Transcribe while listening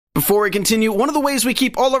Before we continue, one of the ways we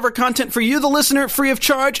keep all of our content for you, the listener, free of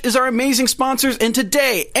charge is our amazing sponsors, and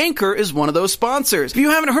today, Anchor is one of those sponsors. If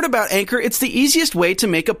you haven't heard about Anchor, it's the easiest way to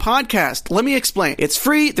make a podcast. Let me explain. It's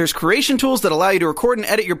free, there's creation tools that allow you to record and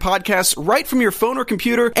edit your podcasts right from your phone or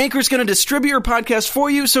computer. Anchor's going to distribute your podcast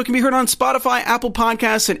for you so it can be heard on Spotify, Apple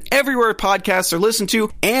Podcasts, and everywhere podcasts are listened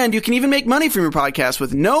to, and you can even make money from your podcast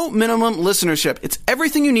with no minimum listenership. It's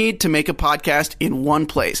everything you need to make a podcast in one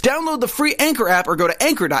place. Download the free Anchor app or go to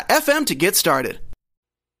anchor.fm to get started.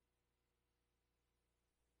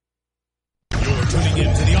 You're tuning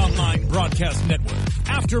in to the online broadcast network,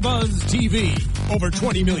 AfterBuzz TV. Over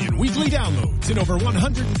 20 million weekly downloads in over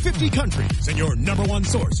 150 countries, and your number one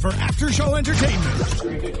source for after-show entertainment.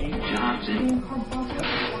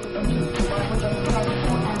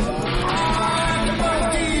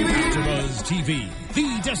 AfterBuzz TV,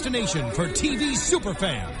 the destination for TV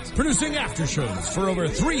superfans, producing aftershows for over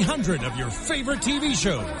 300 of your favorite TV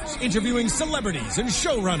shows, interviewing celebrities and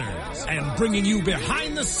showrunners, and bringing you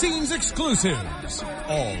behind-the-scenes exclusives.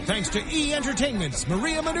 All thanks to E! Entertainment's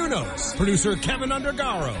Maria Menounos, producer Kevin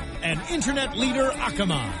Undergaro, and internet leader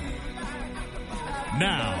Akaman.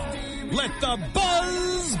 Now, let the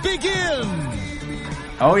buzz begin!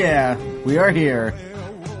 Oh yeah, we are here.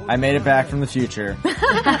 I made it back from the future.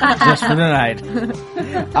 Just for the night.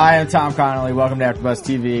 I am Tom Connolly. Welcome to AfterBuzz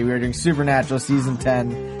TV. We are doing Supernatural Season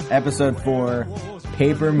 10, Episode 4,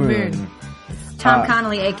 Paper Moon. Tom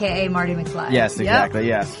Connolly, a.k.a. Marty McFly. Yes, exactly,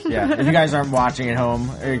 yes. Yeah. If you guys aren't watching at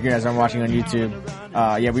home, or if you guys aren't watching on YouTube,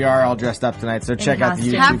 we are all dressed up tonight, so check out the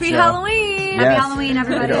YouTube Happy show. Halloween! Yes. Happy Halloween,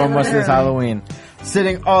 everybody. It almost is Halloween.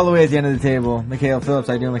 Sitting all the way at the end of the table, Michaela Phillips.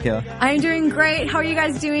 How you doing, Michaela? I'm doing great. How are you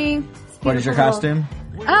guys doing? What is your costume?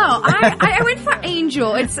 Oh, I went for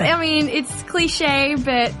Angel. It's cliche,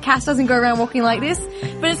 but Cass doesn't go around walking like this,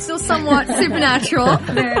 but it's still somewhat supernatural.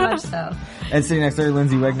 Very much so. And sitting next to her,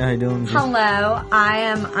 Lindsay Wegner. How you doing, Lindsay? Hello.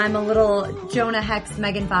 I'm a little Jonah Hex,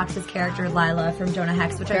 Megan Fox's character, Lila from Jonah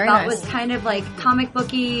Hex, which I thought was kind of like comic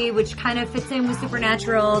booky, which kind of fits in with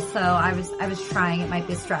supernatural. So I was trying. It might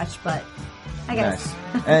be a stretch, but I guess.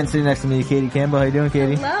 Nice. And sitting next to me, Katie Campbell. How you doing,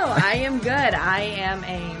 Katie? Hello. I am good. I am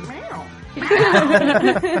a meow. That's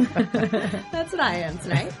what I am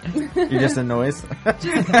tonight. You're just a noise?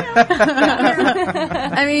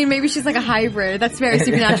 I mean, maybe she's like a hybrid. That's very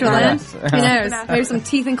supernatural then. Who knows? Maybe some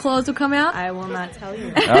teeth and claws will come out. I will not tell you.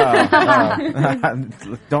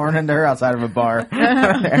 Don't run into her outside of a bar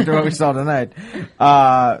after what we saw tonight.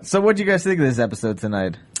 So what do you guys think of this episode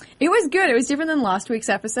tonight? It was good. It was different than last week's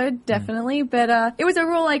episode, definitely. But it was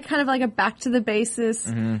overall kind of like a back to the basis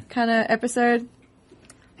kind of episode.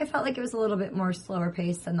 I felt like it was a little bit more slower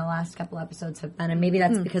paced than the last couple episodes have been, and maybe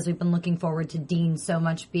that's because we've been looking forward to Dean so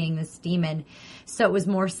much being this demon, so it was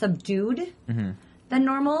more subdued than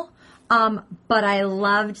normal. But I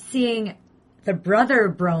loved seeing the brother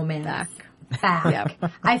bromance back.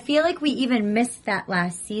 Yep. I feel like we even missed that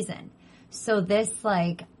last season, so this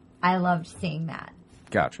I loved seeing that.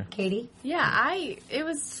 Gotcha. Katie? Yeah, it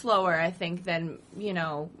was slower, I think, than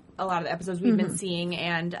a lot of the episodes we've been seeing,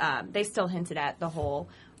 and they still hinted at the whole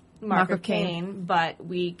Mark of Cain, but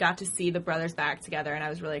we got to see the brothers back together, and I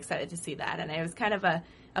was really excited to see that, and it was kind of a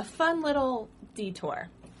fun little detour.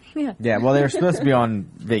 Yeah, well, they were supposed to be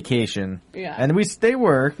on vacation, and they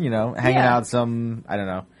were, hanging out some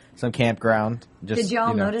campground. Just, did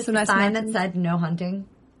y'all notice the sign that said no hunting?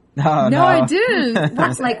 No, I didn't.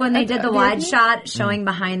 That's like when they did the wide shot showing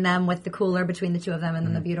behind them with the cooler between the two of them and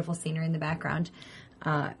then the beautiful scenery in the background.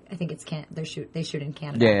 I think it's they shoot in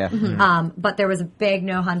Canada. Yeah. But there was a big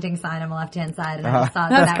no hunting sign on the left hand side, and I just thought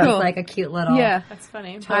that cool. was like a cute little That's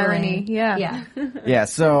funny. Irony. Yeah. Yeah.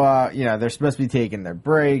 So they're supposed to be taking their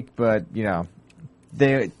break, but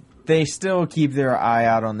they still keep their eye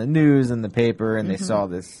out on the news and the paper, and they saw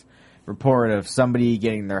this report of somebody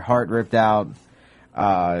getting their heart ripped out.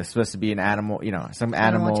 It's supposed to be an animal, some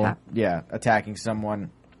animal attacking someone.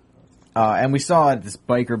 And we saw at this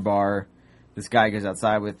biker bar. This guy goes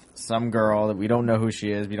outside with some girl that we don't know who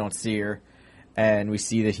she is. We don't see her. And we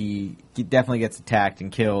see that he definitely gets attacked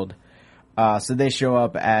and killed. So they show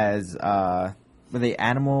up as, were they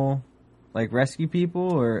animal, rescue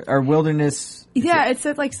people or wilderness? Yeah, it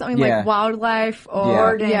said something like wildlife or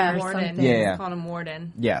Warden. Yeah. Call him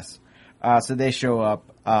Warden. Yes. So they show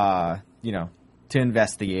up, to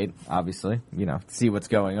investigate, obviously, see what's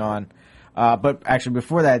going on. But actually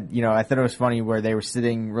before that, I thought it was funny where they were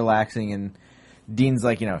sitting, relaxing, and Dean's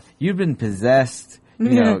like, you've been possessed,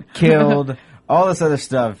 killed, all this other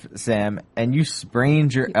stuff, Sam, and you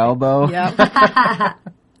sprained your elbow. Yep. I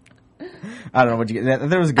don't know what you get.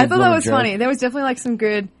 There was a good I thought that was joke. funny. There was definitely some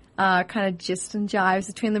good kind of gist and jives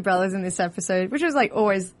between the brothers in this episode, which was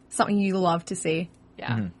always something you love to see.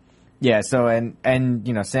 Yeah. Yeah, so, and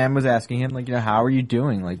you know, Sam was asking him, like, you know, how are you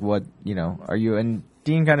doing? Like, what, you know, are you, and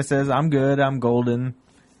Dean kind of says, I'm good, I'm golden.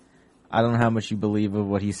 I don't know how much you believe of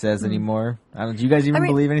what he says anymore. Do you guys even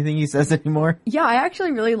believe anything he says anymore? Yeah, I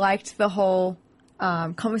actually really liked the whole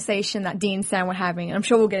conversation that Dean and Sam were having. And I'm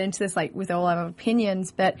sure we'll get into this, like, with all our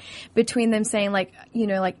opinions, but between them saying, like, you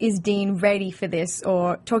know, like, is Dean ready for this?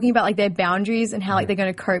 Or talking about, like, their boundaries and how, like, they're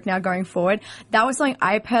going to cope now going forward. That was something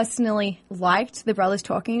I personally liked the brothers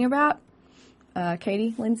talking about.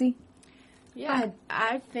 Katie, Lindsay? Yeah,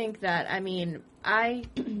 I think that, I mean,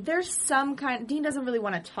 there's some kind, Dean doesn't really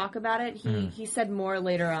want to talk about it. He said more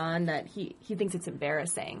later on that he thinks it's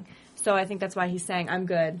embarrassing. So I think that's why he's saying, I'm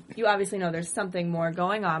good. You obviously know there's something more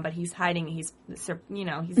going on, but he's hiding. He's, you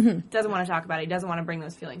know, he doesn't want to talk about it. He doesn't want to bring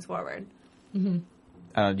those feelings forward.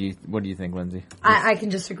 What do you think, Lindsay? I can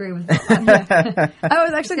just agree with that. I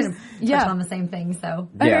was actually going to touch on the same thing, so.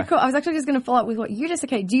 Okay, cool. I was actually just going to follow up with what you just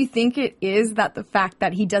said. Okay, do you think it is that the fact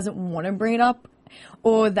that he doesn't want to bring it up,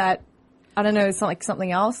 or that, I don't know, it's not like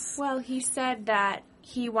something else? Well, he said that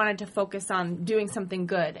he wanted to focus on doing something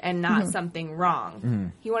good and not something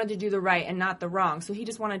wrong. He wanted to do the right and not the wrong. So he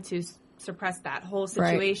just wanted to suppress that whole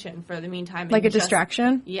situation for the meantime. Like a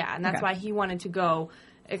distraction? Yeah, and that's why he wanted to go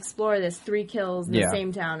explore this 3 kills in the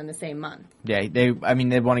same town in the same month. Yeah, they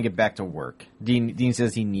want to get back to work. Dean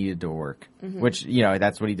says he needed to work, which, you know,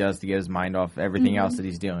 that's what he does to get his mind off everything else that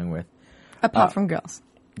he's dealing with. Apart from girls.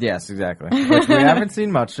 Yes, exactly. Which we haven't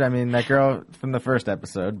seen much. I mean, that girl from the first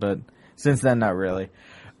episode, but since then, not really.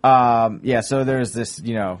 So there's this,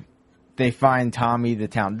 you know, they find Tommy, the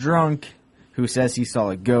town drunk, who says he saw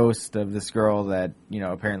a ghost of this girl that, you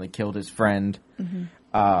know, apparently killed his friend.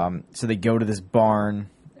 So they go to this barn,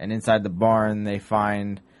 and inside the barn they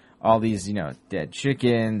find all these, you know, dead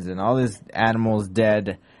chickens and all these animals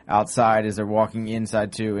dead outside as they're walking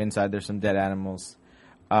inside too. Inside there's some dead animals.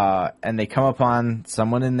 And they come upon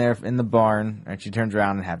someone in there in the barn, and she turns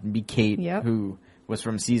around and happened to be Kate, who was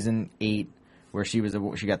from season 8, where she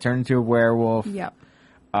got turned into a werewolf.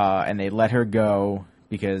 And they let her go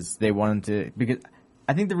because they wanted to, because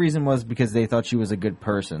I think the reason was because they thought she was a good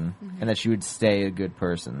person and that she would stay a good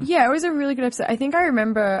person. Yeah, it was a really good episode. I think I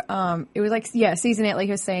remember, it was like, season 8, like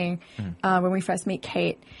you were saying, when we first meet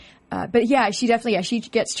Kate. But yeah, she definitely, she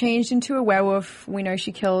gets changed into a werewolf. We know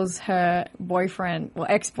she kills her boyfriend, well,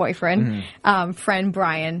 ex-boyfriend, friend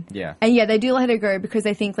Brian. Yeah. And yeah, they do let her go because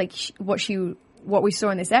they think like what we saw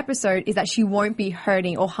in this episode is that she won't be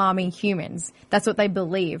hurting or harming humans. That's what they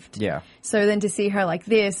believed. Yeah. So then to see her like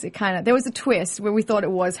this, it kind of, there was a twist where we thought it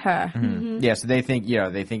was her. Yeah, so they think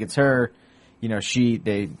it's her. You know,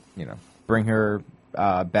 they bring her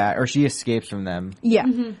back, or she escapes from them. Yeah.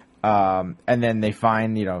 And then they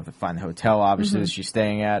find the hotel, obviously, that she's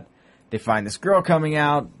staying at. They find this girl coming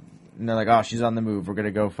out, and they're like, oh, she's on the move. We're going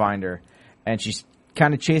to go find her. And she's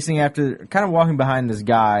kind of walking behind this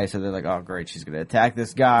guy, so they're like, oh, great, she's going to attack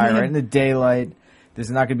this guy right in the daylight. This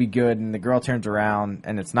is not going to be good. And the girl turns around,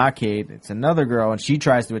 and it's not Kate. It's another girl, and she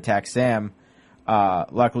tries to attack Sam.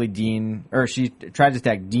 Luckily, she tries to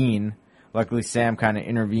attack Dean. Luckily, Sam kind of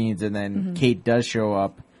intervenes, and then Kate does show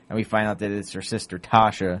up, and we find out that it's her sister,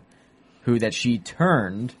 Tasha, that she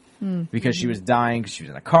turned because she was dying because she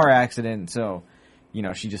was in a car accident. So,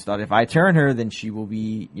 she just thought if I turn her, then she will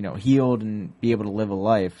be, healed and be able to live a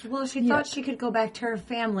life. Well, she thought she could go back to her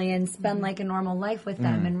family and spend like a normal life with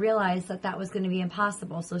them and realized that was going to be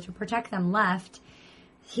impossible. So to protect them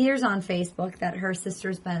hears on Facebook that her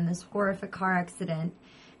sister's been in this horrific car accident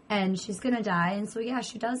and she's going to die. And so, yeah,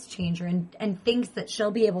 she does change her and thinks that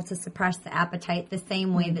she'll be able to suppress the appetite the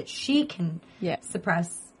same way that she can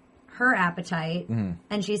suppress her appetite.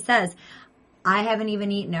 And she says, I haven't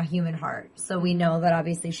even eaten a human heart. So we know that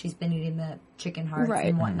obviously she's been eating the chicken hearts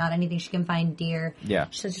and whatnot, anything she can find, deer. Yeah.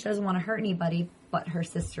 She doesn't want to hurt anybody, but her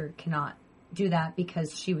sister cannot do that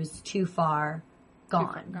because she was too far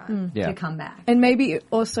gone to come back. And maybe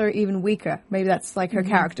also even weaker. Maybe that's like her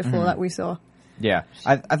character flaw that we saw. Yeah.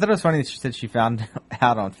 I thought it was funny that she said she found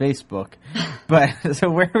out on Facebook. But, so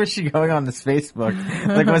where was she going on this Facebook?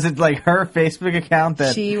 Like, was it like her Facebook account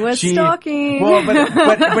that she was stalking? Well,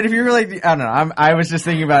 but if you were like, I don't know, I was just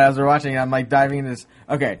thinking about it as we're watching, I'm like diving into this.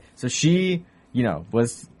 Okay, so she,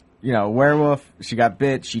 was, werewolf, she got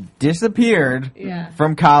bit, she disappeared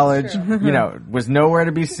from college, was nowhere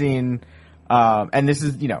to be seen. And this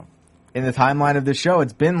is, in the timeline of the show,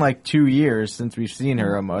 it's been like 2 years since we've seen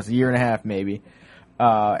her, almost a year and a half maybe.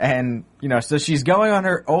 And so she's going on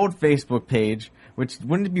her old Facebook page, which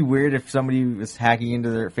wouldn't it be weird if somebody was hacking into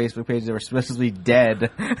their Facebook page that were supposed to be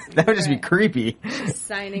dead? That would just be creepy. Just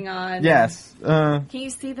signing on. Yes. Can you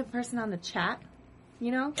see the person on the chat?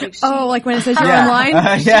 you know? Like like when it says you're Yeah. online?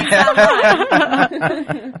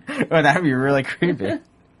 Well, that'd be really creepy.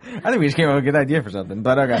 I think we just came up with a good idea for something,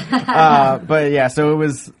 but okay. But yeah, so it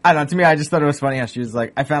was, I don't know, to me, I just thought it was funny how she was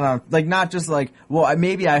like, I found out, like, not just like, well,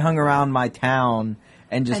 maybe I hung around my town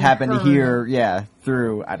and just happened to hear,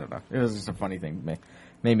 through, I don't know. It was just a funny thing to me.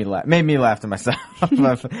 Made me laugh to myself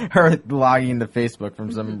of her logging into Facebook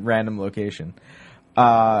from some random location. So,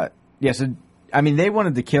 I mean, they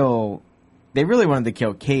really wanted to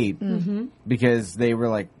kill Kate because they were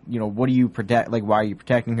like, you know, what do you protect? Like, why are you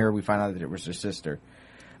protecting her? We found out that it was her sister.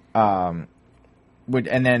 And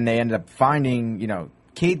then they ended up finding, you know,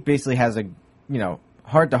 Kate basically has a, you know,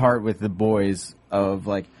 heart to heart with the boys of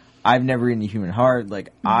like, I've never eaten a human heart. Like,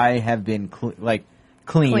 I have been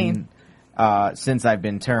clean. Since I've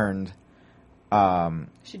been turned.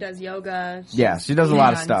 she does yoga. She does a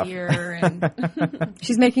lot of stuff.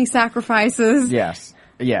 She's making sacrifices. Yes.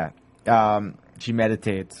 Yeah. She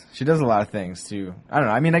meditates. She does a lot of things too. I don't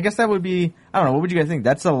know. I mean, I guess that would be, I don't know. What would you guys think?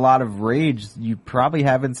 That's a lot of rage you probably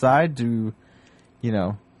have inside to, you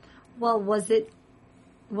know. Well, was it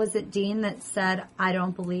Dean that said, I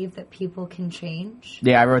don't believe that people can change?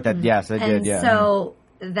 Yeah, I wrote that. Yes, I did. Yeah. So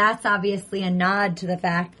that's obviously a nod to the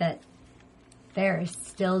fact that there is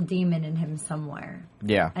still demon in him somewhere.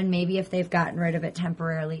 Yeah. And maybe if they've gotten rid of it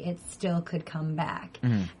temporarily, it still could come back.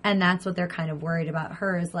 And that's what they're kind of worried about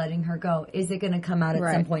her, is letting her go. Is it going to come out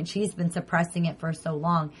at some point? She's been suppressing it for so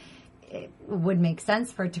long. It would make sense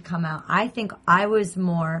for it to come out. I think I was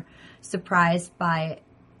more surprised by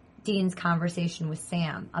Dean's conversation with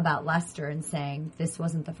Sam about Lester and saying this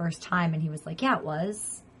wasn't the first time. And he was like, yeah, it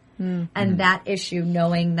was. And that issue,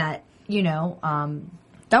 knowing that, you know,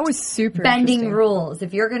 that was super bending rules.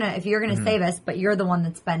 If you're gonna save us, but you're the one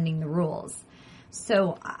that's bending the rules.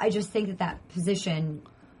 So I just think that position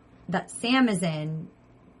that Sam is in,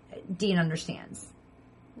 Dean understands.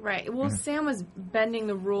 Right. Well, Sam was bending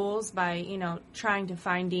the rules by, you know, trying to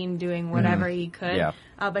find Dean, doing whatever he could. Yeah.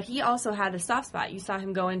 But he also had a soft spot. You saw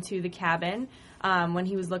him go into the cabin when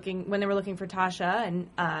they were looking for Tasha,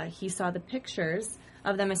 and he saw the pictures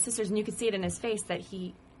of them as sisters, and you could see it in his face that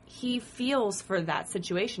he feels for that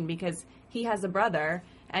situation because he has a brother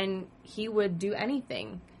and he would do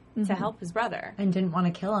anything to help his brother. And didn't want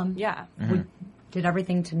to kill him. Yeah. Did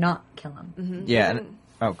everything to not kill him. Yeah.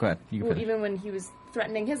 Go ahead. Even when he was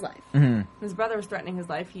threatening his life. His brother was threatening his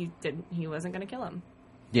life, he wasn't going to kill him.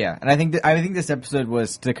 Yeah. And I think this episode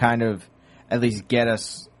was to kind of at least get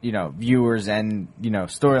us, you know, viewers and, you know,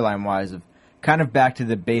 storyline wise of kind of back to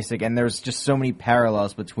the basic, and there's just so many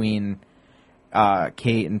parallels between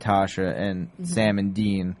Kate and Tasha and Sam and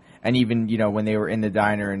Dean. And even, you know, when they were in the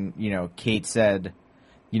diner and, you know, Kate said,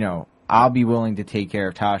 you know, I'll be willing to take care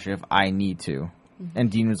of Tasha if I need to.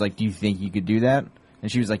 And Dean was like, do you think you could do that?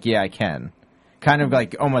 And she was like, yeah, I can. Kind of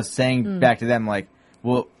like almost saying back to them like,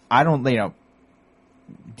 well, I don't, you know,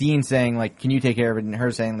 Dean saying like, can you take care of it? And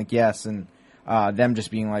her saying like, yes. And them just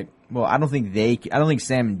being like, well, I don't think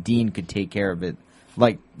Sam and Dean could take care of it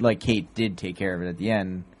like Kate did take care of it at the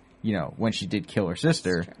end, you know, when she did kill her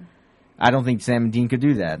sister. I don't think Sam and Dean could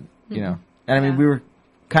do that, you know. And I mean, we were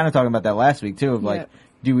kind of talking about that last week too, of like,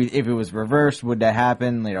 if it was reversed, would that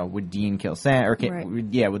happen? You know, would Dean kill Sam? Or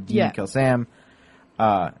would Dean kill Sam?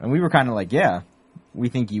 And we were kind of like, yeah, we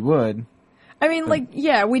think he would. I mean, like,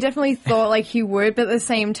 yeah, we definitely thought like he would, but at the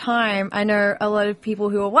same time, I know a lot of people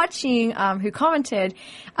who are watching, who commented,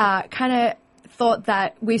 kind of thought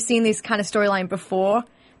that we've seen this kind of storyline before,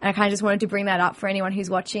 and I kind of just wanted to bring that up for anyone who's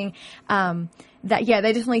watching. That, yeah,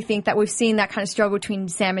 they definitely think that we've seen that kind of struggle between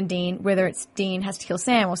Sam and Dean, whether it's Dean has to kill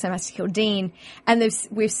Sam or Sam has to kill Dean. And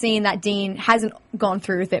we've seen that Dean hasn't gone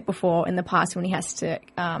through with it before in the past when he has to,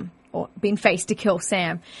 or been faced to kill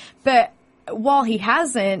Sam. But while he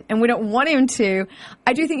hasn't, and we don't want him to,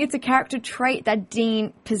 I do think it's a character trait that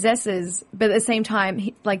Dean possesses, but at the same time,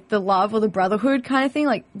 like the love or the brotherhood kind of thing,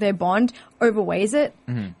 like their bond overweighs it.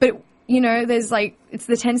 But you know, there's like, it's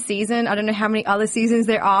the 10th season. I don't know how many other seasons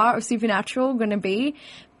there are of Supernatural going to be,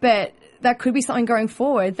 but that could be something going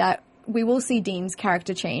forward that we will see Dean's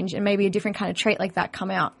character change and maybe a different kind of trait like that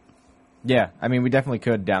come out. Yeah, I mean, we definitely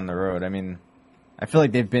could down the road. I mean, I feel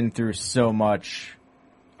like they've been through so much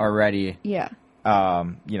already. Yeah.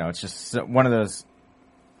 You know, it's just one of those,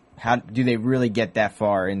 how do they really get that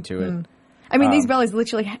far into it? I mean, these brothers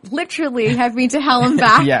literally have been to hell and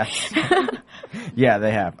back. Yes. Yeah,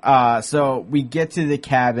 they have. So we get to the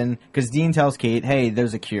cabin because Dean tells Kate, hey,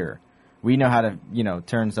 there's a cure. We know how to, you know,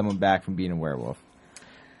 turn someone back from being a werewolf.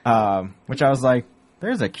 Which I was like,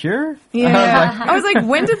 there's a cure? Yeah. I was like,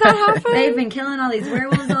 when did that happen? They've been killing all these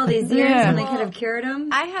werewolves all these years, and they could have cured them.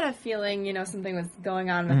 I had a feeling, something was going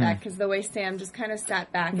on with that, because the way Sam just kind of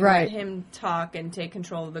sat back and let him talk and take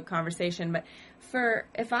control of the conversation. But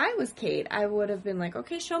if I was Kate, I would have been like,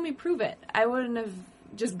 okay, show me, prove it. I wouldn't have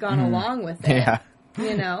just gone along with it. Yeah.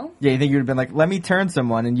 Yeah, you think you'd have been like, let me turn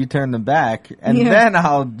someone and you turn them back, and then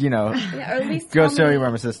I'll, or at least go show you where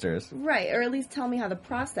my sister is. Right, or at least tell me how the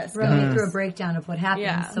process goes. Run me through a breakdown of what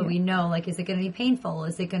happened, so we know, like, is it going to be painful?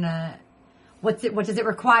 Is it going to... What does it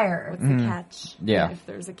require? What's the catch? Yeah. If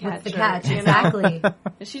there's a catch. What's the catch? Exactly.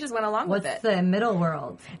 She just went along with it. What's the middle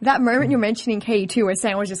world? That moment you're mentioning, Katie, too, where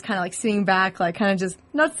Sam was just kind of like sitting back, like kind of just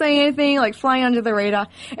not saying anything, like flying under the radar.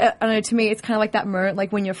 I don't know, to me, it's kind of like that moment,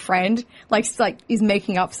 like when your friend, like is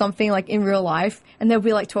making up something, like in real life, and they'll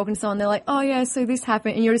be like talking to someone, they're like, oh yeah, so this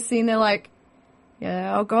happened, and you're just sitting there like,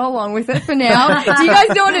 yeah, I'll go along with it for now. Do you guys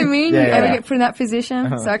know what I mean? Yeah, you ever yeah. get put in that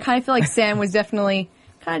position? So I kind of feel like Sam was definitely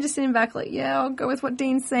kind of just sitting back like, yeah, I'll go with what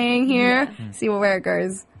Dean's saying here, see where it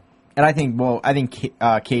goes. And I think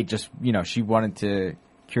Kate just, she wanted to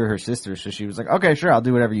cure her sister, so she was like, okay, sure, I'll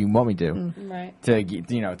do whatever you want me to. Right. To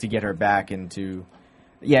get her back into,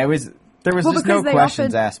 there was just no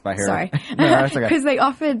questions asked by her. Sorry. No, that's okay. Because they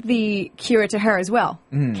offered the cure to her as well,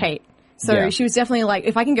 Kate. So she was definitely like,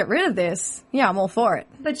 if I can get rid of this, I'm all for it.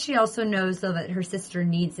 But she also knows, though, that her sister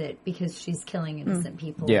needs it because she's killing innocent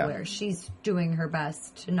people, where she's doing her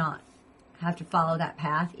best to not have to follow that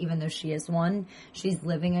path, even though she is one. She's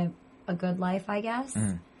living a good life, I guess,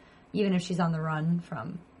 even if she's on the run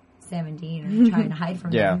from Sam and Dean or trying to hide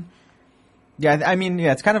from them. Yeah, I mean,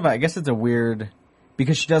 it's kind of, I guess it's a weird,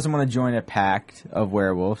 because she doesn't want to join a pact of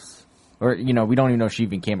werewolves. Or, we don't even know if she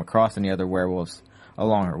even came across any other werewolves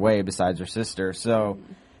along her way besides her sister. So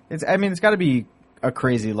it's got to be a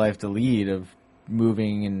crazy life to lead of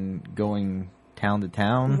moving and going town to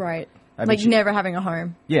town. Right. I mean, never having a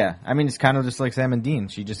home. Yeah. I mean, it's kind of just like Sam and Dean.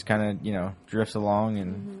 She just kind of, drifts along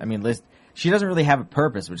and, I mean, she doesn't really have a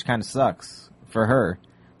purpose, which kind of sucks for her.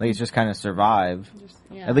 Like, it's just kind of survive.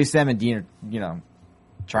 At least Sam and Dean are,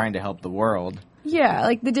 trying to help the world. Yeah,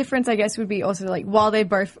 like the difference, I guess, would be also like while they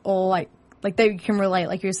both all like they can relate,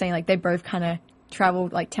 like you were saying, like they both kind of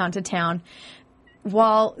traveled like town to town.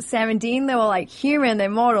 While Sam and Dean, they were like human, they're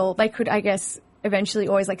mortal. They could, I guess, eventually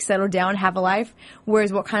always like settle down, have a life.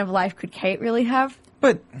 Whereas, what kind of life could Kate really have?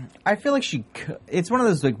 But I feel like it's one of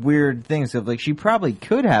those like weird things of like she probably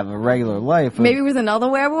could have a regular life. Maybe with another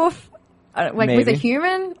werewolf, like Maybe. with a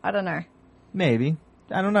human. I don't know. Maybe.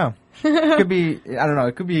 I don't know. It could be. I don't know.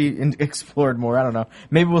 It could be explored more. I don't know.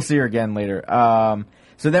 Maybe we'll see her again later.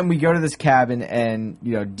 So then we go to this cabin, and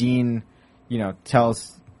Dean,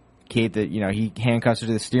 tells Kate that he handcuffs her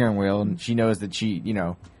to the steering wheel, and she knows that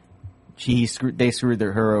they screwed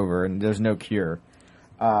her over, and there's no cure.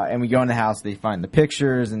 And we go in the house. They find the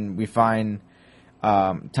pictures, and we find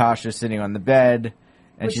Tasha sitting on the bed,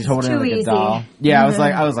 and Which she's is holding too like easy. a doll. Yeah,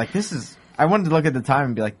 I was like, this is. I wanted to look at the time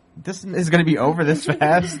and be like, this is going to be over this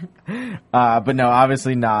fast. But no,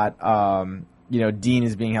 obviously not. Dean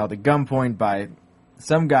is being held at gunpoint by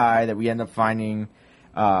some guy that we end up finding.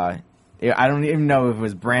 I don't even know if it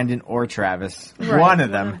was Brandon or Travis. Right, one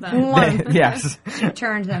of them. Yes. She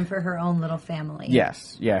turned them for her own little family.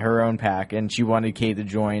 Yes. Yeah, her own pack. And she wanted Kate to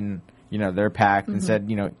join, their pack and said,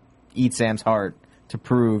 eat Sam's heart to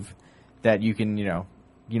prove that you can,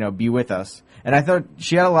 be with us. And I thought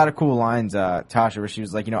she had a lot of cool lines, Tasha, where she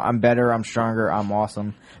was like, I'm better, I'm stronger, I'm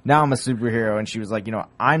awesome. Now I'm a superhero. And she was like,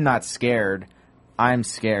 I'm not scared, I'm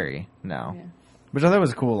scary now. Yeah. Which I thought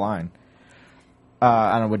was a cool line.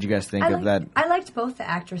 I don't know what you guys think of that. I liked both the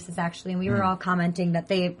actresses, actually, and we were all commenting that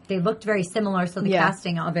they looked very similar, so the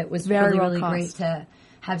casting of it was Very really well great to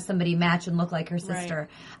have somebody match and look like her sister.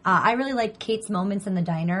 Right. I really liked Kate's moments in the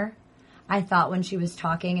diner. I thought when she was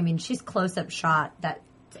talking, she's close-up shot that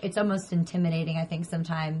it's almost intimidating, I think,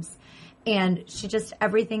 sometimes. And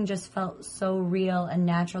everything just felt so real and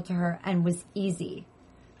natural to her and was easy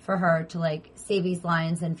for her to, say these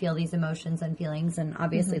lines and feel these emotions and feelings. And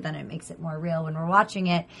obviously then it makes it more real when we're watching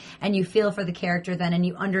it. And you feel for the character then and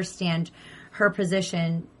you understand her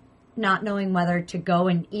position, not knowing whether to go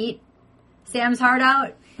and eat Sam's heart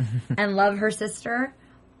out and love her sister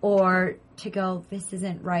or to go, this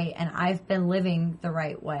isn't right, and I've been living the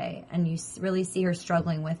right way. And you really see her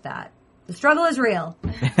struggling with that. The struggle is real.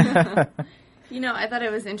 I thought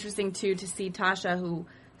it was interesting, too, to see Tasha, who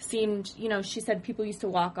seemed, she said people used to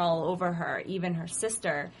walk all over her, even her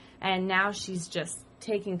sister, and now she's just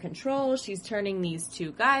taking control. She's turning these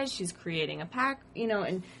two guys. She's creating a pack,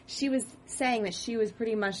 and she was saying that she was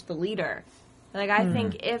pretty much the leader Like, I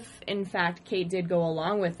think if, in fact, Kate did go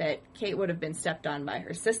along with it, Kate would have been stepped on by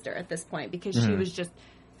her sister at this point because she was just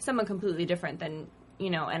someone completely different than,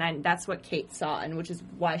 and that's what Kate saw, and which is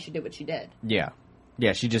why she did what she did. Yeah.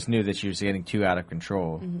 Yeah, she just knew that she was getting too out of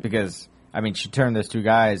control because, she turned those two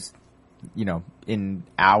guys, in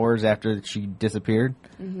hours after she disappeared.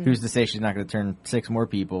 Who's to say she's not going to turn 6 more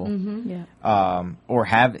people? Yeah. Or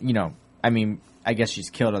have, I guess she's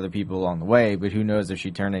killed other people along the way, but who knows if she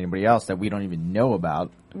turned anybody else that we don't even know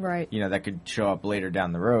about. Right. That could show up later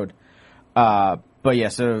down the road. But yeah,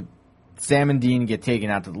 so Sam and Dean get taken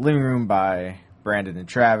out to the living room by Brandon and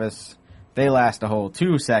Travis. They last a whole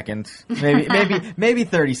 2 seconds, maybe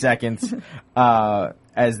 30 seconds,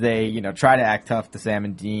 as they, try to act tough to Sam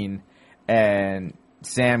and Dean. And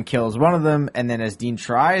Sam kills one of them, and then as Dean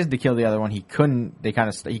tries to kill the other one, he couldn't. He kind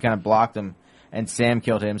of blocked him. And Sam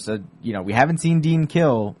killed him, so, we haven't seen Dean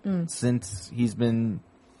kill since he's been,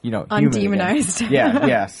 undemonized. Yeah,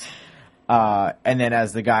 yes. And then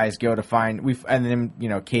as the guys go to find,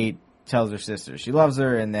 Kate tells her sister she loves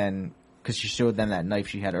her, and then, because she showed them that knife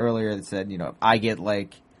she had earlier that said, if I get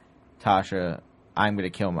like Tasha, I'm going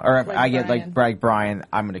to kill or if I get like Brian,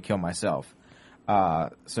 I'm going to kill myself.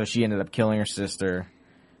 So she ended up killing her sister.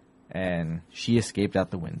 And she escaped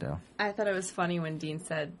out the window. I thought it was funny when Dean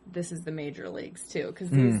said, this is the major leagues, too, because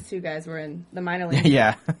these two guys were in the minor leagues.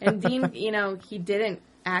 Yeah. And Dean, he didn't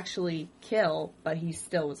actually kill, but he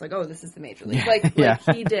still was like, oh, this is the major leagues.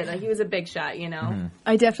 He did. Like, he was a big shot,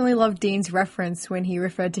 I definitely love Dean's reference when he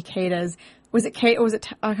referred to Kate as, was it Kate or was it,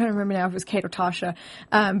 I can't remember now if it was Kate or Tasha,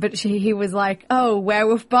 but he was like, oh,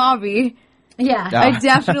 werewolf Barbie. Yeah. I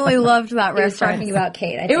definitely loved that reference. He was talking about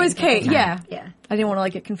Kate, I think. It was Kate, yeah. Yeah. I didn't want to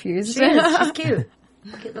get confused. She is. She's cute.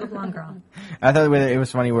 Cute little blonde girl. I thought it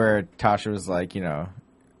was funny where Tasha was like, you're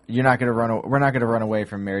not going to we're not going to run away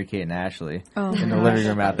from Mary Kate and Ashley in the living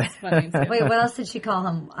room out there. Wait, what else did she call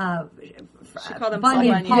him? She called him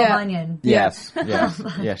Bunyan. Paul Bunyan. Yes.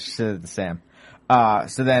 Yeah, she said it to Sam.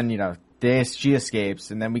 So then, she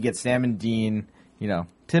escapes, and then we get Sam and Dean,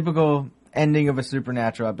 typical ending of a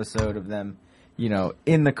Supernatural episode of them,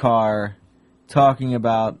 in the car, talking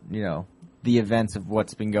about, the events of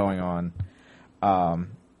what's been going on.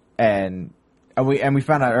 And we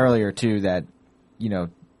found out earlier too that,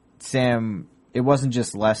 Sam, it wasn't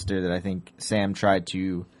just Lester that I think Sam tried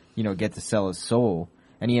to, get to sell his soul,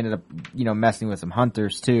 and he ended up, messing with some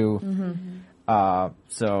hunters too.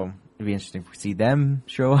 So it'd be interesting to see them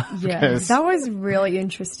show up. Yeah, that was really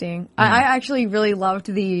interesting. I actually really loved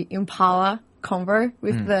the Impala convo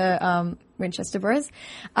with the Winchester Bros.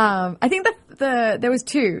 I think there was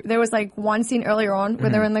 2. There was like one scene earlier on where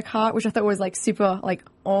they're in the car, which I thought was like super like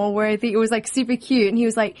all-worthy. It was like super cute, and he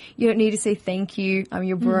was like, "You don't need to say thank you. I'm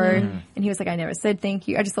your bro." And he was like, "I never said thank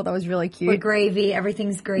you." I just thought that was really cute. We're gravy.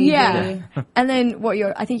 Everything's gravy. Yeah. And then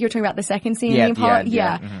I think you're talking about the second scene in the Impala.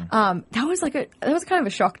 That was that was kind of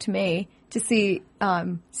a shock to me to see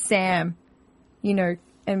Sam,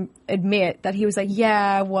 and admit that he was like,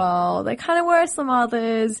 yeah, well, there kind of were some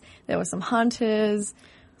others. There were some hunters.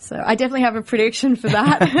 So I definitely have a prediction for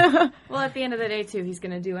that. Well, at the end of the day, too, he's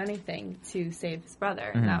going to do anything to save his brother.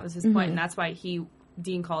 And that was his point. And that's why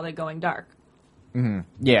Dean called it going dark.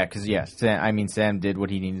 Yeah, because, Sam did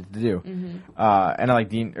what he needed to do. And I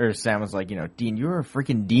like Sam was like, Dean, you're a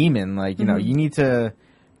freaking demon. Like, you need to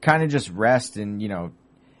kind of just rest and,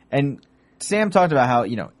 and Sam talked about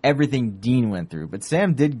how, everything Dean went through, but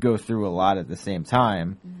Sam did go through a lot at the same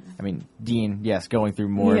time. I mean, Dean, yes, going through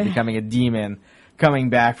more, becoming a demon, coming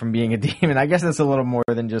back from being a demon. I guess that's a little more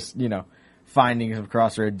than just, finding some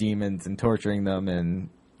crossroad demons and torturing them and,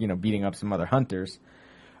 beating up some other hunters.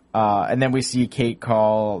 And then we see Kate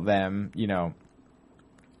call them,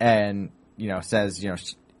 and, says, all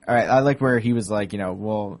right, I like where he was like,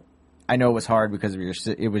 well, I know it was hard because of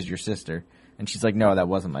it was your sister. And she's like, no, that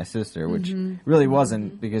wasn't my sister, which really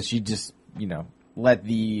wasn't because she just, let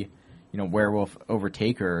the, werewolf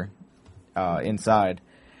overtake her inside.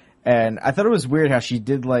 And I thought it was weird how she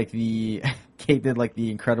did Kate did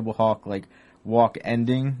the Incredible Hulk, walk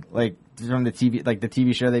ending, from the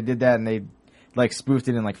TV show. They did that and they, spoofed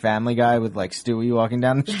it in, Family Guy with, Stewie walking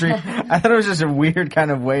down the street. I thought it was just a weird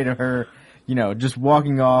kind of way to her, just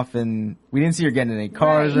walking off, and we didn't see her getting in any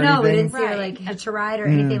cars or anything. No, we didn't see her, hitch a ride or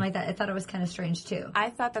anything like that. I thought it was kind of strange, too. I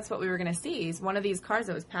thought that's what we were going to see. Is one of these cars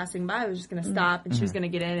that was passing by was just going to stop, and she was going to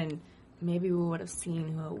get in, and maybe we would have seen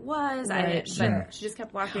who it was. Right, but she just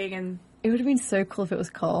kept walking, and... It would have been so cool if it was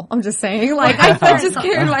Cole. I'm just saying. I just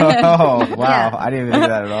came in my head. Oh, wow. I didn't even think of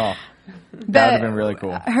that at all. That would have been really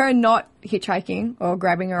cool. Her not hitchhiking or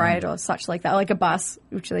grabbing a ride or such like that, like a bus,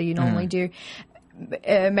 which you normally do.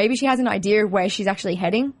 Maybe she has an idea of where she's actually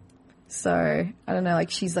heading. So I don't know, like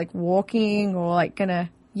she's like walking or like gonna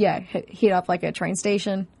hit up like a train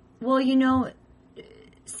station. Well, you know,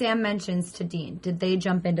 Sam mentions to Dean, did they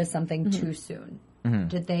jump into something too soon?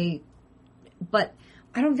 Did they? But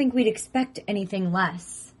I don't think we'd expect anything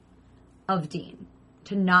less of Dean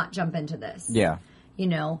to not jump into this. Yeah. You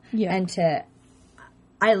know, Yeah. and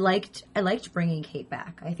I liked bringing Kate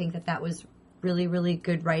back. I think that was really, really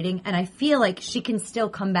good writing, and I feel like she can still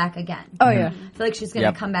come back again. Oh yeah. I feel like she's going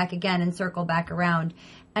to come back again and circle back around,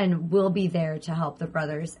 and will be there to help the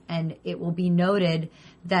brothers, and it will be noted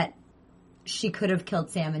that she could have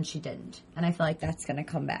killed Sam and she didn't. And I feel like that's going to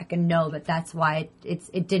come back and know that that's why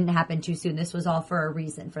it didn't happen too soon. This was all for a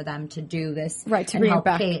reason, for them to do this. Right, to and bring it help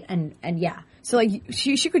back. Kate. And yeah. So like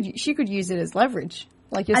she could use it as leverage.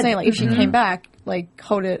 Like you're saying, like if she came back, like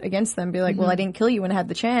hold it against them, be like, well, I didn't kill you when I had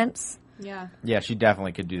the chance. Yeah. Yeah, she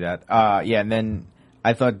definitely could do that. And then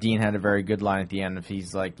I thought Dean had a very good line at the end. If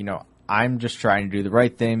he's like, you know, I'm just trying to do the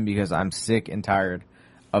right thing because I'm sick and tired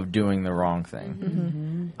of doing the wrong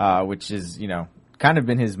thing. Which is, you know, kind of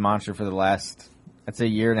been his mantra for the last, I'd say,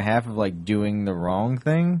 year and a half of like doing the wrong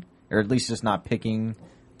thing, or at least just not picking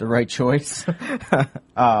the right choice.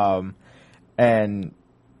 And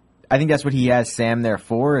I think that's what he has Sam there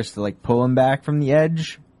for, is to like pull him back from the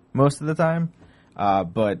edge most of the time.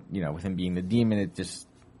 But, you know, with him being the demon, it just,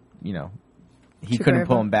 you know, he couldn't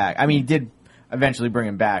pull him back. I mean, he did eventually bring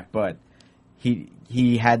him back, but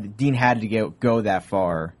Dean had to go that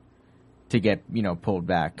far to get, you know, pulled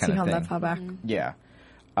back kind of thing. That far back. Yeah.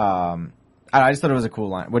 I just thought it was a cool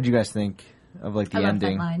line. What did you guys think of like the I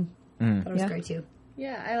ending? loved that line. Thought it was great too.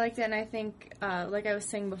 Yeah, I liked it, and I think, like I was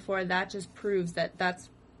saying before, that just proves that that's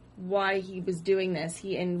why he was doing this.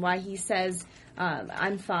 And why he says,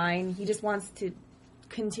 "I'm fine." He just wants to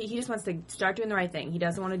continue. He just wants to start doing the right thing. He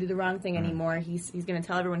doesn't want to do the wrong thing anymore. He's going to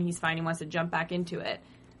tell everyone he's fine. He wants to jump back into it.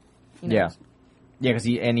 You know? Yeah, because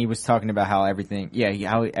he was talking about how everything. Yeah,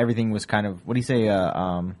 how everything was kind of. What do you say?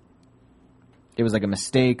 It was like a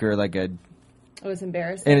mistake or like a. It was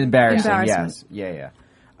embarrassing. Embarrassing. Yes. Yeah.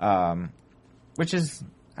 Which is,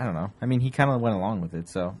 I don't know. I mean, he kind of went along with it,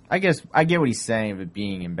 so I guess I get what he's saying of it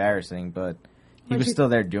being embarrassing, but he was still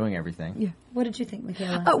there doing everything. Yeah. What did you think,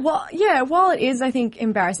 Michaela? While it is, I think,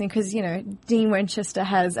 embarrassing because, you know, Dean Winchester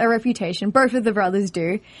has a reputation. Both of the brothers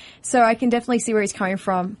do. So I can definitely see where he's coming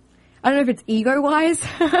from. I don't know if it's ego-wise,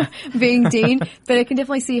 being Dean, but I can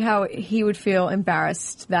definitely see how he would feel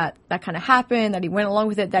embarrassed that kind of happened, that he went along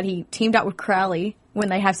with it, that he teamed up with Crowley when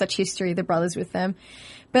they have such history, the brothers with them.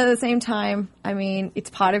 But at the same time, I mean, it's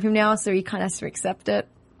part of him now, so he kind of has to accept it.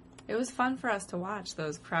 It was fun for us to watch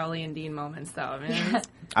those Crowley and Dean moments, though. I mean,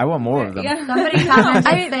 I want more of them. Yeah. Somebody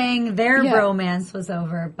commented saying their romance was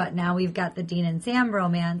over, but now we've got the Dean and Sam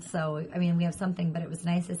romance. So, I mean, we have something, but it was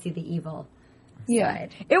nice to see the evil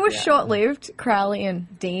side. It was short-lived, Crowley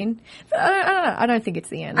and Dean. But I don't think it's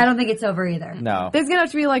the end. I don't think it's over either. No. There's going to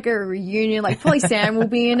have to be like a reunion. Like, probably Sam will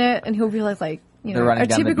be in it, and he'll be like, you know, running a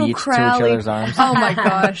down the typical beach to Crowley. each other's arms. Oh my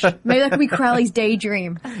gosh. Maybe that could be Crowley's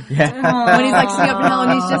daydream. Yeah. When he's like sitting up in hell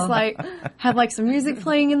and he's just like, have like some music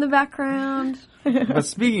playing in the background. But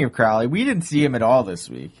speaking of Crowley, we didn't see him at all this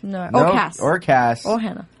week. No. Or Cass. Or Cass. Or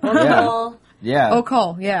Hannah. Yeah. Yeah. Oh,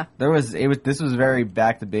 Cole, yeah. This was very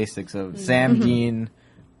back to basics of Sam Dean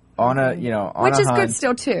on a, you know, on Which a is hunt. good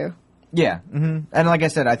still too. Yeah. And like I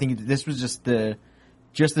said, I think this was just to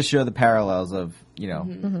show the parallels of, you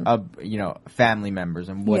know, family members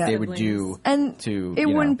and what they would do and to, it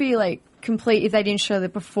wouldn't be like complete if they didn't show the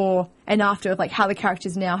before and after of like how the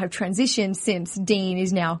characters now have transitioned since Dean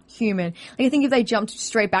is now human. Like I think if they jumped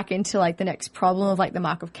straight back into like the next problem of like the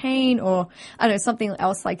Mark of Cain or I don't know, something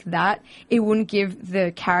else like that, it wouldn't give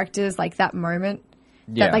the characters like that moment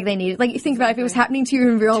that like they needed. Like you think about if it was happening to you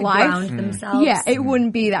in real life, ground themselves. yeah, it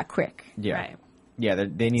wouldn't be that quick. Yeah. Right. Yeah,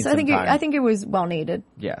 they need So some I time. think it was well needed.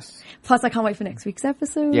 Yes. Plus, I can't wait for next week's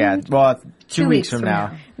episode. Yeah. Well, 2 weeks from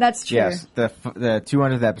now. That's true. Yes, the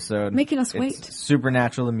 200th episode. Making us wait. It's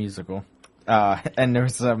Supernatural the musical. And there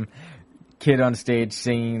was some kid on stage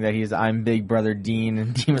singing that he's I'm Big Brother Dean,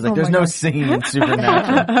 and Dean was like, "There's no singing in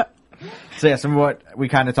Supernatural." So yeah, from what we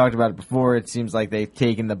kind of talked about it before, it seems like they've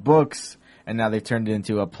taken the books and now they've turned it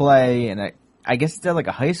into a play, and I guess it's at like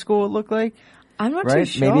a high school. It looked like. I'm not right? too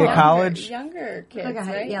sure. Maybe a college. Younger kids, Like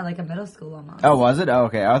right? yeah, like a middle school almost. Oh, was it? Oh,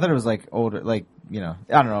 okay. I thought it was like older, like, you know,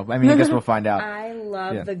 I don't know. I mean, I guess we'll find out. I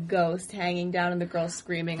love the ghost hanging down and the girl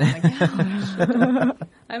screaming. I'm like, oh.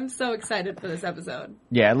 I'm so excited for this episode.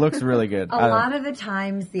 Yeah, it looks really good. A lot of the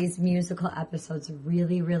times these musical episodes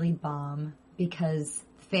really, really bomb because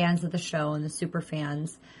fans of the show and the super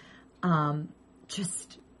fans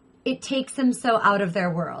just it takes them so out of their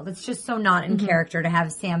world. It's just so not in character to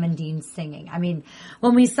have Sam and Dean singing. I mean,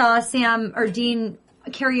 when we saw Sam or Dean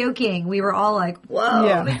karaokeing, we were all like,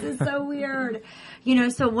 whoa, this is so weird. You know,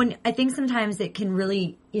 so when I think sometimes it can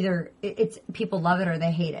really either it's people love it or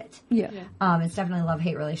they hate it. Yeah. It's definitely a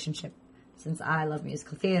love-hate relationship. Since I love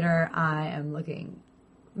musical theater, I am looking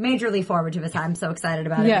majorly forward to this. I'm so excited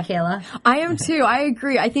about it, Michaela. I am too. I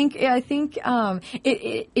agree. I think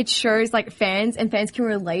it shows like fans can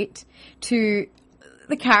relate to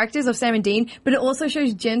the characters of Sam and Dean, but it also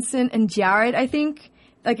shows Jensen and Jared, I think.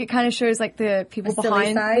 Like, it kind of shows, like, the people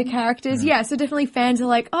behind the characters. Mm-hmm. Yeah, so definitely fans are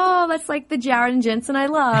like, oh, that's, like, the Jared and Jensen I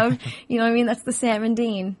love. You know what I mean? That's the Sam and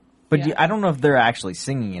Dean. But I don't know if they're actually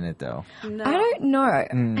singing in it, though. No. I don't know.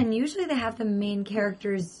 And usually they have the main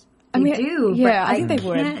characters do. Yeah, I think they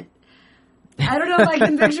would. I don't know if I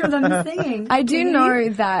can picture them singing. I do know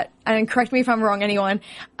that, and correct me if I'm wrong, anyone,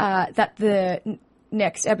 that the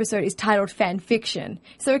next episode is titled Fan Fiction.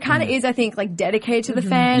 So it kind of is, I think, like dedicated to the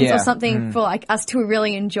fans or something for like us to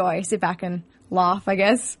really enjoy, sit back and laugh, I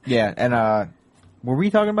guess. Yeah, and were we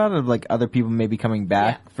talking about it, like other people maybe coming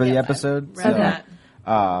back for the episode? Read that.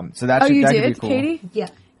 So that you that did, could be cool. Katie? Yeah.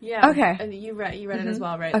 Yeah. Okay. And you read it as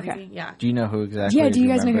well, right? Okay. Yeah. Do you know who exactly? Yeah, do you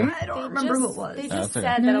guys know who? I don't remember who it was. They just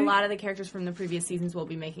said that a lot of the characters from the previous seasons will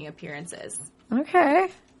be making appearances. Okay.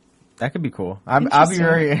 That could be cool. I'll be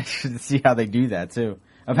very interested to see how they do that too.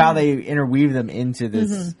 Of how they interweave them into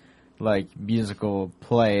this like musical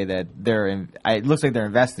play that it looks like they're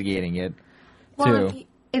investigating it too.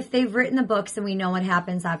 If they've written the books and we know what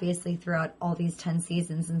happens, obviously throughout all these 10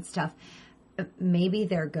 seasons and stuff, maybe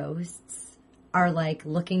their ghosts are like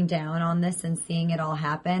looking down on this and seeing it all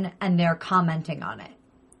happen, and they're commenting on it.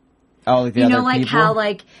 Oh, like the other like people?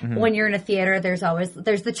 how when you're in a theater, there's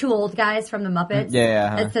the two old guys from the Muppets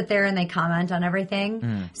that sit there and they comment on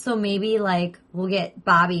everything. So maybe like we'll get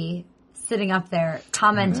Bobby sitting up there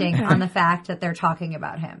commenting on the fact that they're talking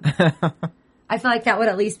about him. I feel like that would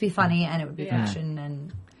at least be funny, and it would be fiction,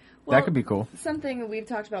 and that could be cool. Something we've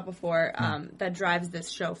talked about before that drives this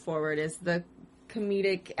show forward is the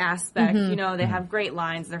comedic aspect. You know, they have great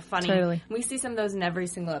lines, they're funny. Totally. We see some of those in every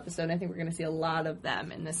single episode, and I think we're going to see a lot of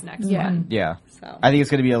them in this next one. Yeah. So I think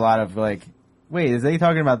it's going to be a lot of like, wait, is they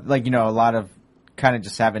talking about like, you know, a lot of kind of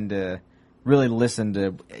just having to really listen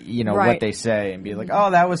to, you know, what they say and be like,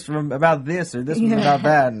 oh, that was about this or this was about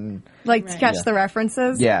that. And like to catch the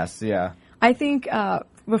references. Yes, yeah. I think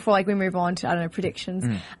before like we move on to, I don't know,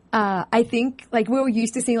 predictions, I think like we were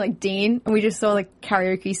used to seeing like Dean, and we just saw like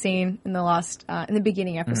karaoke scene in the last in the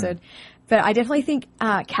beginning episode. But I definitely think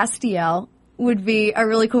Castiel would be a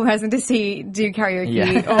really cool person to see do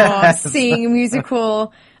karaoke or sing a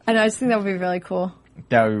musical. And I just think that would be really cool.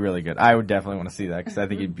 That would be really good. I would definitely want to see that because I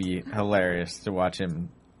think it'd be hilarious to watch him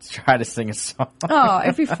try to sing a song. Oh,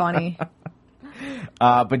 it'd be funny.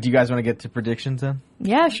 But do you guys want to get to predictions then?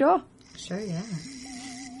 Yeah, sure. Sure, yeah.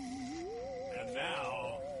 And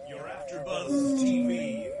now, your AfterBuzz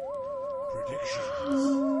TV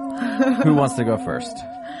predictions. Who wants to go first?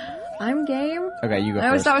 I'm game. Okay, you go I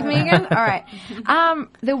first. start with me again? All right.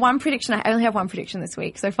 The one prediction, I only have one prediction this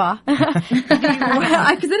week so far. Because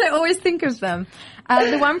I don't always think of them.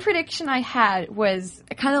 The one prediction I had was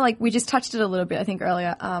kind of like, we just touched it a little bit, I think,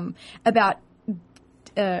 earlier, about,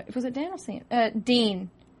 was it Dan or Sam? Dean,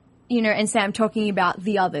 you know, and Sam talking about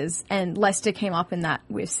the others, and Lester came up in that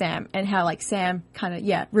with Sam, and how, like, Sam kind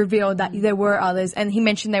of, revealed that there were others, and he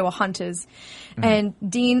mentioned they were hunters. And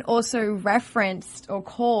Dean also referenced or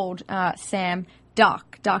called Sam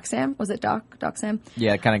Dark Sam? Was it Dark Sam?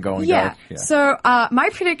 Yeah, kind of going dark. Yeah. So my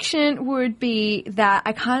prediction would be that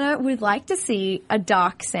I kind of would like to see a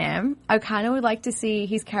Dark Sam. I kind of would like to see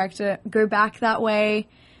his character go back that way.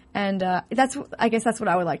 And I guess that's what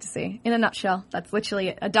I would like to see. In a nutshell, that's literally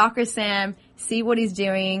it. A darker Sam, see what he's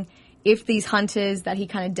doing. If these hunters that he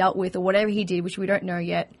kind of dealt with or whatever he did, which we don't know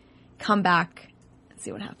yet, come back and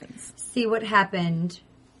see what happens. See what happened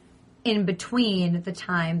in between the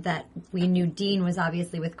time that we knew Dean was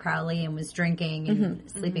obviously with Crowley and was drinking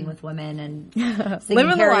and sleeping with women and singing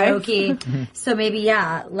Living karaoke. So maybe,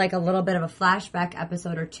 like a little bit of a flashback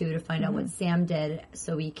episode or two to find out what Sam did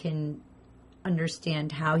so we can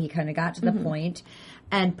understand how he kind of got to the point.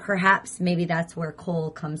 And perhaps maybe that's where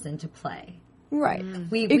Cole comes into play. Right.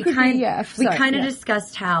 We kind of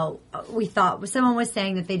discussed how we thought, someone was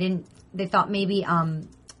saying that they thought maybe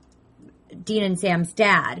Dean and Sam's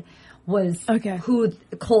dad was who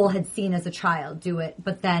Cole had seen as a child do it,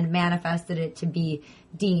 but then manifested it to be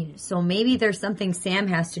Dean. So maybe there's something Sam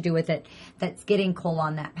has to do with it that's getting Cole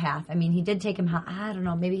on that path. I mean, he did take him, I don't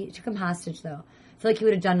know, maybe he took him hostage though I feel like he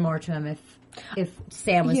would have done more to him if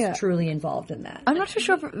Sam was Yeah. truly involved in that. I'm not too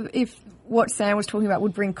sure if what Sam was talking about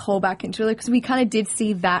would bring Cole back into it, because we kind of did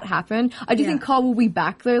see that happen. I do think Cole will be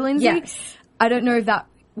back though, Lindsay. Yes. I don't know if that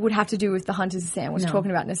would have to do with the hunters Sam was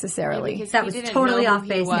talking about necessarily. Because That he was didn't totally know who off he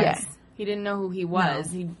base. was. Yeah. He didn't know who he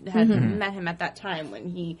was. He had met him at that time when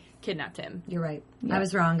he kidnapped him. You're right. I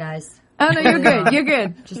was wrong, guys. Oh no, you're good. You're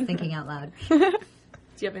good. Just thinking out loud.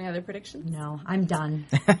 Do you have any other predictions? No, I'm done.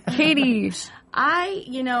 Katie.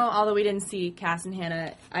 Although we didn't see Cass and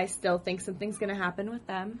Hannah, I still think something's going to happen with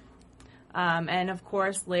them. And of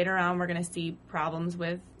course, later on, we're going to see problems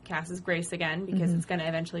with Cass's grace again because it's going to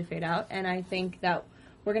eventually fade out. And I think that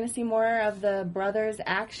we're going to see more of the brothers'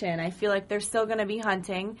 action. I feel like they're still going to be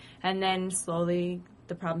hunting, and then slowly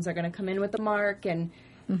the problems are going to come in with the Mark and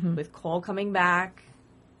with Cole coming back.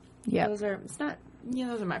 Yeah. Those are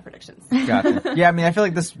my predictions. Gotcha. Yeah, I mean, I feel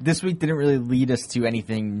like this week didn't really lead us to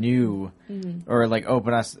anything new, or like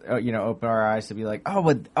open our eyes to be like,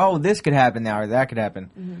 this could happen now or that could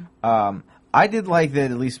happen. I did like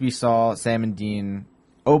that at least we saw Sam and Dean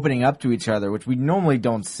opening up to each other, which we normally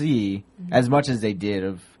don't see as much as they did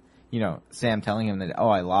of, Sam telling him that,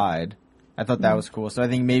 I lied. I thought that was cool. So I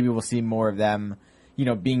think maybe we'll see more of them,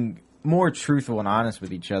 being more truthful and honest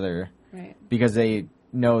with each other. Right. Because they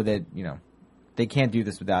know that, they can't do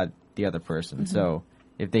this without the other person. So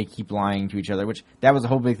if they keep lying to each other, which that was a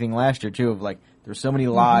whole big thing last year too, of like there's so many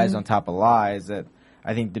lies on top of lies that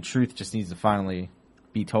I think the truth just needs to finally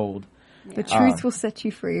be told. The truth will set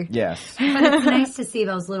you free. Yes. But it's nice to see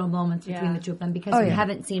those little moments between Yeah. the two of them because we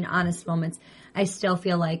haven't seen honest moments. I still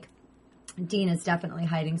feel like Dean is definitely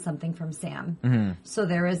hiding something from Sam. So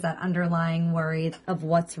there is that underlying worry of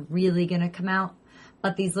what's really going to come out.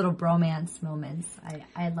 But these little bromance moments,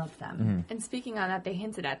 I love them. And speaking on that, they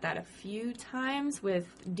hinted at that a few times with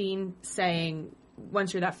Dean saying,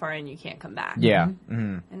 once you're that far in, you can't come back. Yeah.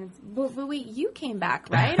 And it's, but wait, you came back,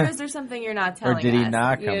 right? Or is there something you're not telling us? Or did he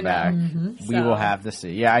not come back? We So- will have to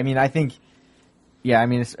see. Yeah, I mean,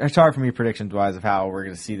 it's hard for me predictions-wise of how we're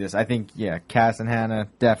going to see this. I think, Cass and Hannah,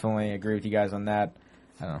 definitely agree with you guys on that.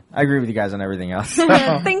 I don't know. I agree with you guys on everything else. So,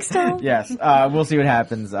 Thanks, Tom. yes, we'll see what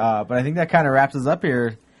happens. But I think that kind of wraps us up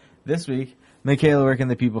here this week. Michaela, where can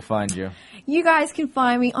the people find you? You guys can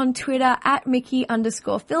find me on Twitter at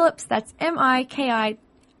Mickey_Phillips. That's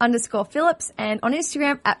MIKI_Phillips. And on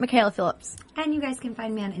Instagram at Michaela Phillips. And you guys can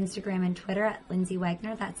find me on Instagram and Twitter at Lindsay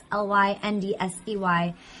Wagner. That's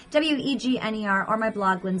LYNDSEYWEGNER, or my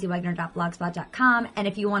blog, lindsaywagner.blogspot.com. And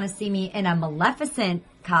if you want to see me in a Maleficent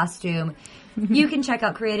costume, you can check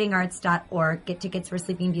out creatingarts.org. Get tickets for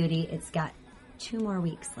Sleeping Beauty. It's got 2 more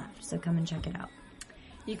weeks left, so come and check it out.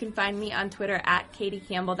 You can find me on Twitter at Katie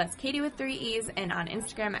Campbell. That's Katie with 3 E's. And on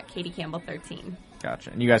Instagram at Katie Campbell 13.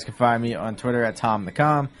 Gotcha. And you guys can find me on Twitter at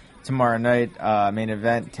TomTheCom. Tomorrow night, main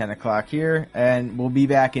event, 10 o'clock here. And we'll be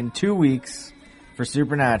back in 2 weeks for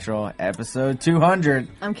Supernatural, episode 200.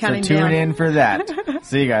 I'm counting so tune down. in for that.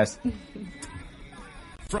 See you guys.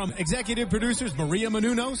 From executive producers Maria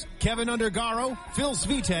Menounos, Kevin Undergaro, Phil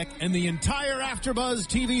Svitek, and the entire AfterBuzz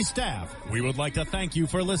TV staff, we would like to thank you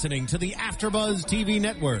for listening to the AfterBuzz TV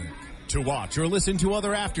network. To watch or listen to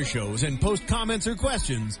other after shows and post comments or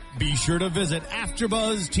questions, be sure to visit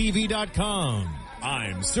AfterBuzzTV.com.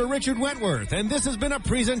 I'm Sir Richard Wentworth, and this has been a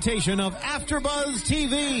presentation of AfterBuzz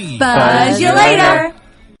TV. Buzz you later.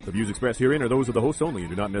 The views expressed herein are those of the hosts only and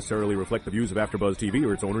do not necessarily reflect the views of AfterBuzz TV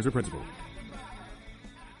or its owners or principals.